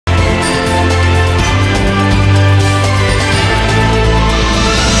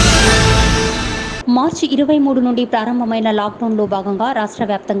మార్చి 23 నుండి ప్రారంభమైన లాక్డౌన్లో భాగంగా రాష్ట్ర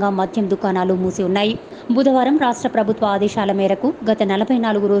వ్యాప్తంగా మద్యం దుకాణాలు మూసి ఉన్నాయి. బుధవారం రాష్ట్ర ప్రభుత్వ ఆదేశాల మేరకు గత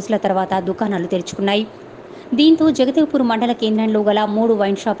 44 రోజుల తర్వాత దుకాణాలు తెరుచుకున్నాయి. దీంతో జగదేవ్పూర్ మండల కేంద్రంలో గల 3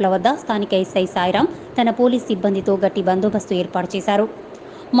 వైన్ షాపుల వద్ద స్థానిక ఎస్ఐ సాయిరాం తన పోలీస్ సిబ్బందితో గట్టి బందోబస్తు ఏర్పాటు చేశారు.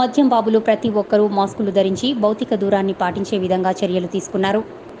 మద్యం బాబులు ప్రతి ఒక్కరూ మాస్కులు ధరించి భౌతిక దూరాన్ని పాటించే విధంగా చర్యలు తీసుకున్నారు.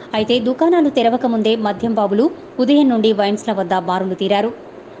 అయితే దుకాణాలు తెరవక ముందే మద్యం బాబులు ఉదయం నుండి వైన్స్ల వద్ద బారులు తీరారు.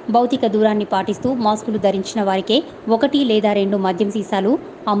 భౌతిక దూరాన్ని పాటిస్తూ మాస్కులు ధరించిన వారికే 1 లేదా 2 మద్యం సీసాలు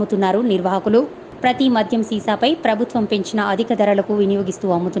అమ్ముతున్నారు నిర్వాహకులు. ప్రతి మద్యం సీసాపై ప్రభుత్వం పెంచిన అధిక ధరలకు వినియోగిస్తూ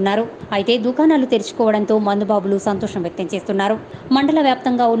అమ్ముతున్నారు. అయితే దుకాణాలు తెరుచుకోవడంతో మందుబాబులు సంతోషం వ్యక్తం చేస్తున్నారు. మండల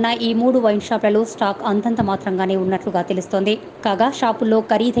వ్యాప్తంగా ఉన్న ఈ 3 వైన్ షాపులలో స్టాక్ అంతంత మాత్రంగానే ఉన్నట్లుగా తెలుస్తోంది. కాగా షాపుల్లో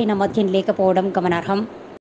ఖరీదైన మద్యం లేకపోవడం గమనార్హం.